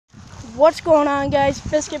What's going on, guys?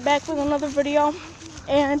 Biscuit back with another video,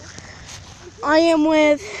 and I am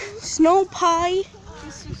with Snow Pie.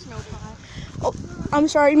 Mr. Snow Pie. Oh, I'm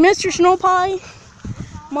sorry, Mr. Snow Pie,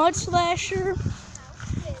 Mud Slasher,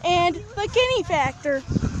 and the Guinea Factor.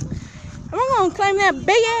 And we're gonna climb that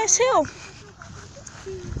big ass hill.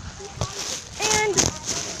 And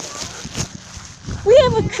we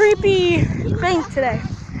have a creepy thing today.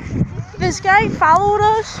 This guy followed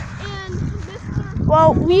us.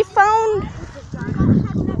 Well, we found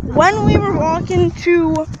when we were walking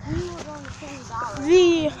to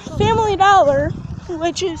the Family Dollar,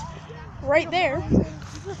 which is right there.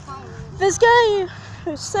 This guy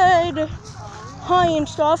said hi and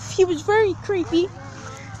stuff. He was very creepy.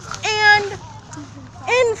 And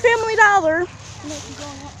in Family Dollar,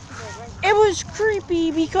 it was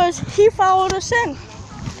creepy because he followed us in.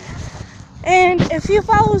 And if he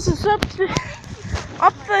follows us up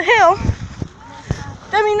the hill,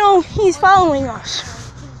 let me know he's following us.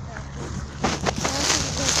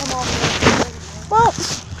 Well,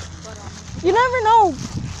 you never know,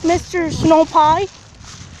 Mr. Snow Pie.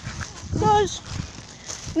 Because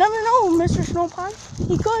you never know, Mr. Snow Pie.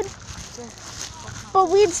 He could. But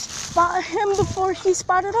we'd spot him before he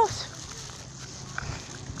spotted us.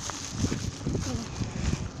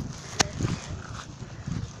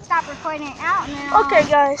 Stop recording it out and then I'll Okay,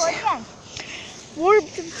 guys. record again. We're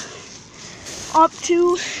up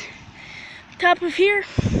to the top of here,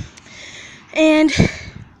 and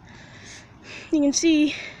you can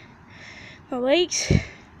see the lakes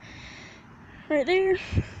right there.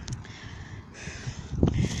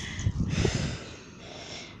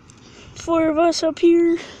 Four of us up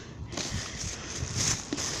here,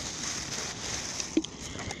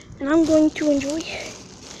 and I'm going to enjoy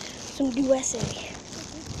some USA.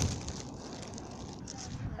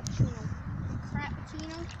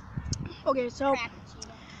 Okay, so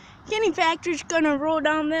Guinea Factor's gonna roll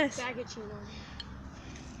down this.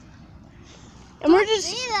 And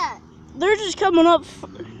they're just coming up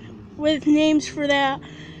with names for that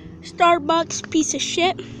Starbucks piece of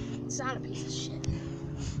shit. It's not a piece of shit.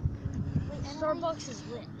 Wait, Starbucks is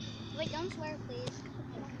lit. Wait, don't swear, please.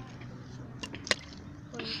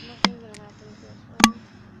 Nothing's gonna happen if you swear.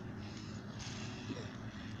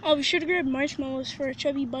 Oh, we should have grabbed marshmallows for a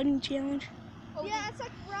Chubby Bunny challenge. Yeah, it's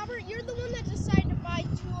like, Robert, you're the one that decided to buy 2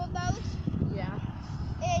 of those. Yeah.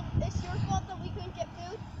 And it's your fault that we couldn't get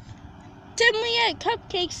food. Tim, we had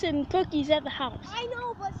cupcakes and cookies at the house. I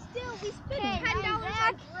know, but still, we spent Okay, $10 now on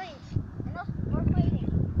back. drinks. Enough, we're waiting.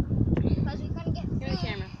 Because we couldn't get food. Give me the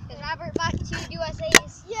camera. Because Robert bought 2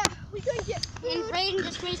 USAs. Yeah, we couldn't get food. And Brayden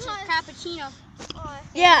just finished his cappuccino.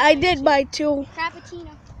 Yeah, I did buy 2 Cappuccino.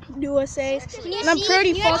 USAs, Can you and I'm see? pretty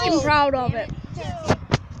You fucking know. proud of it.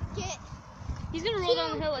 Get He's going to roll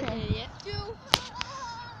down the hill like an idiot. 2.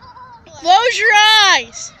 Close your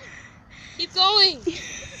eyes. Keep going. Wait,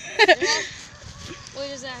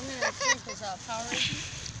 is that? I'm going to finish this up. Power rating.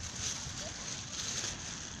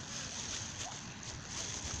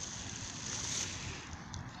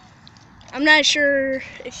 I'm not sure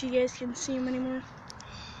if you guys can see him anymore,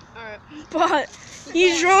 Alright. but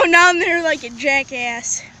he's rolling down there like a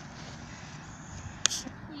jackass.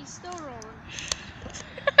 He's still rolling.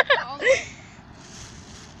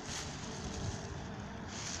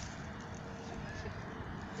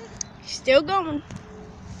 Still going.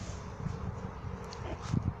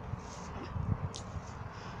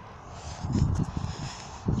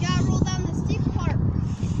 You gotta roll down the steep part.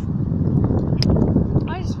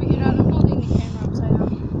 I just figured out I'm holding the camera upside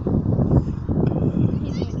down.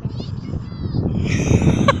 He's in the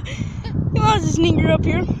camera. He wants to sneak her up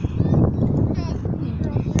here.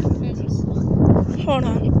 Hold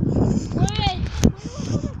on. Wait!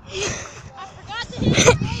 I forgot to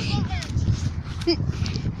hit the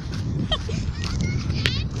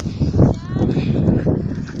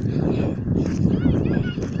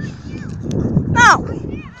No.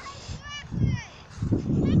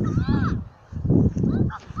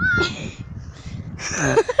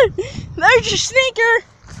 There's your sneaker.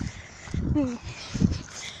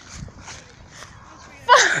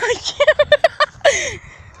 Fuck.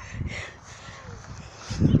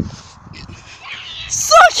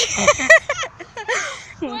 Suck it.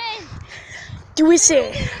 Do we see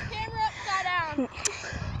it? camera upside down.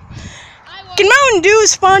 Can Mountain Dew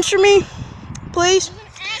sponsor me, please? It was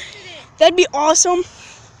an accident. That'd be awesome.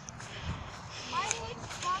 I would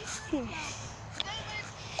sponsor you.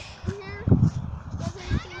 If anyone here does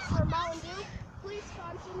anything for Mountain Dew, please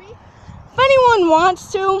sponsor me. If anyone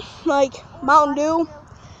wants to, like Mountain Dew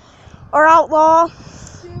or Outlaw,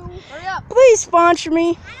 Hurry up. please sponsor me.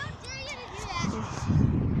 I don't dare you to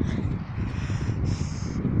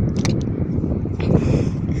do that.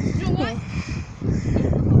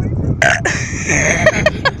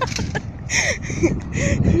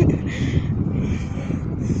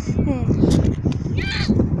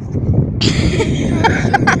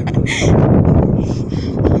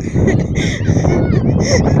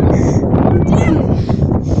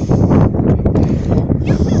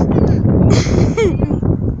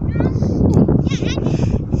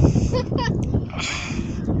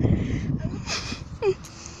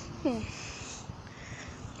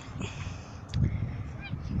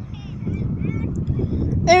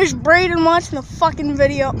 There's Braden watching the fucking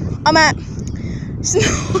video. I'm at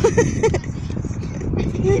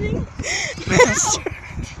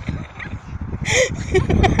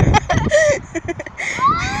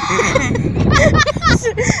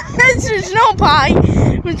Mr. Snow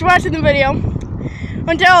Pie was watching the video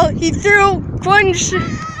until he threw Quinn,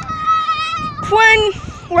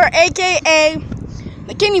 or AKA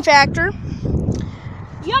the Kenny Factor.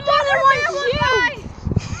 Your mother wants you. Oh yeah!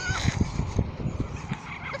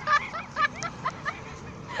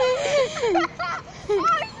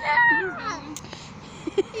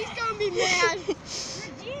 He's gonna be mad.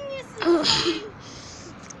 Genius.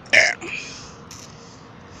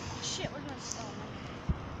 Shit, we're gonna stall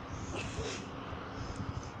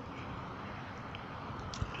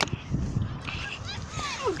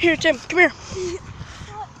him. Here, Tim, come here.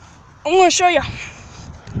 I'm gonna show you.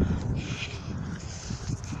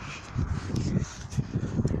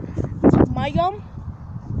 My gum,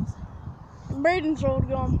 Braden's old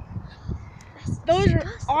gum. Those are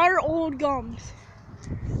our old gums.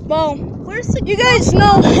 Well, you guys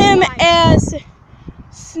know him as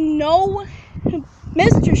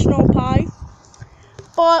Mr. Snow Pie,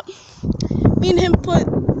 but me and him put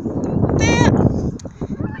that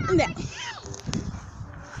and that.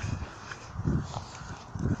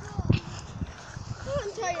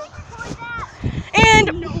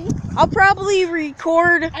 And I'll probably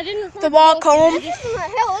record the walk home This is a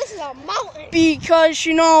hill. This is a mountain. because,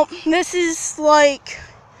 you know, this is like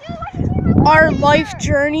our life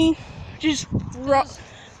journey.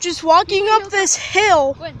 Just walking up this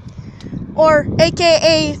hill, or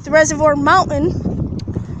AKA the Reservoir Mountain.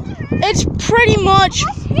 It's pretty much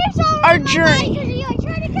our journey.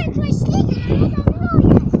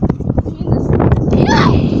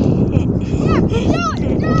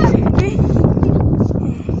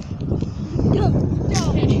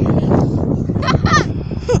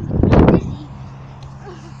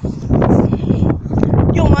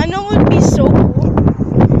 Yo, I know it would be so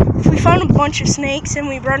cool if we found a bunch of snakes and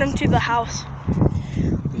we brought them to the house.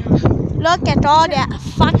 Look at all that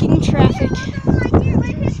fucking traffic.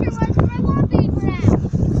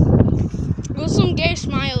 Go some gay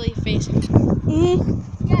smiley face.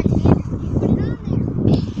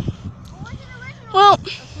 Well, A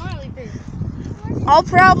smiley face.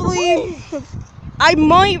 I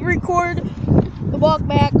might record the walk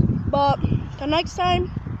back, but the next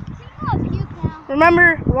time,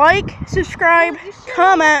 remember, like, subscribe,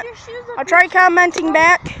 comment. I'll try commenting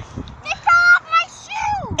back.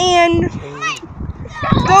 And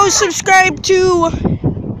go subscribe to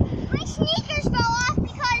My sneakers fell off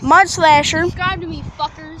because Mud Slasher. Subscribe to me,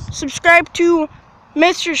 fuckers. Subscribe to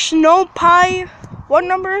Mr. Snow Pie. What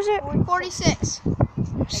number is it? 46.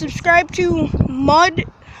 Subscribe to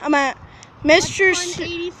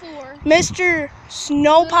Mr.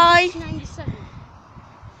 Snow Pie 97.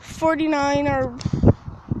 49 or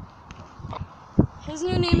His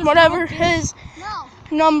new name is whatever his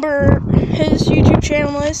YouTube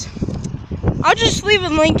channel is. I'll just leave a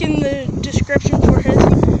link in the description for his.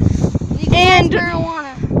 And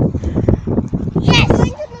marijuana.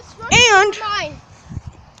 and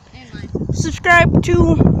subscribe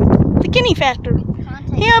to the Kenny Factor.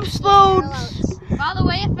 He uploads. By the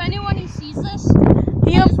way, if anyone who sees this,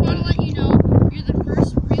 He I up, just want to let you know you're the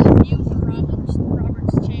first real view for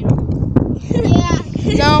Robert's channel. yeah.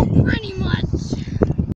 no. Pretty much.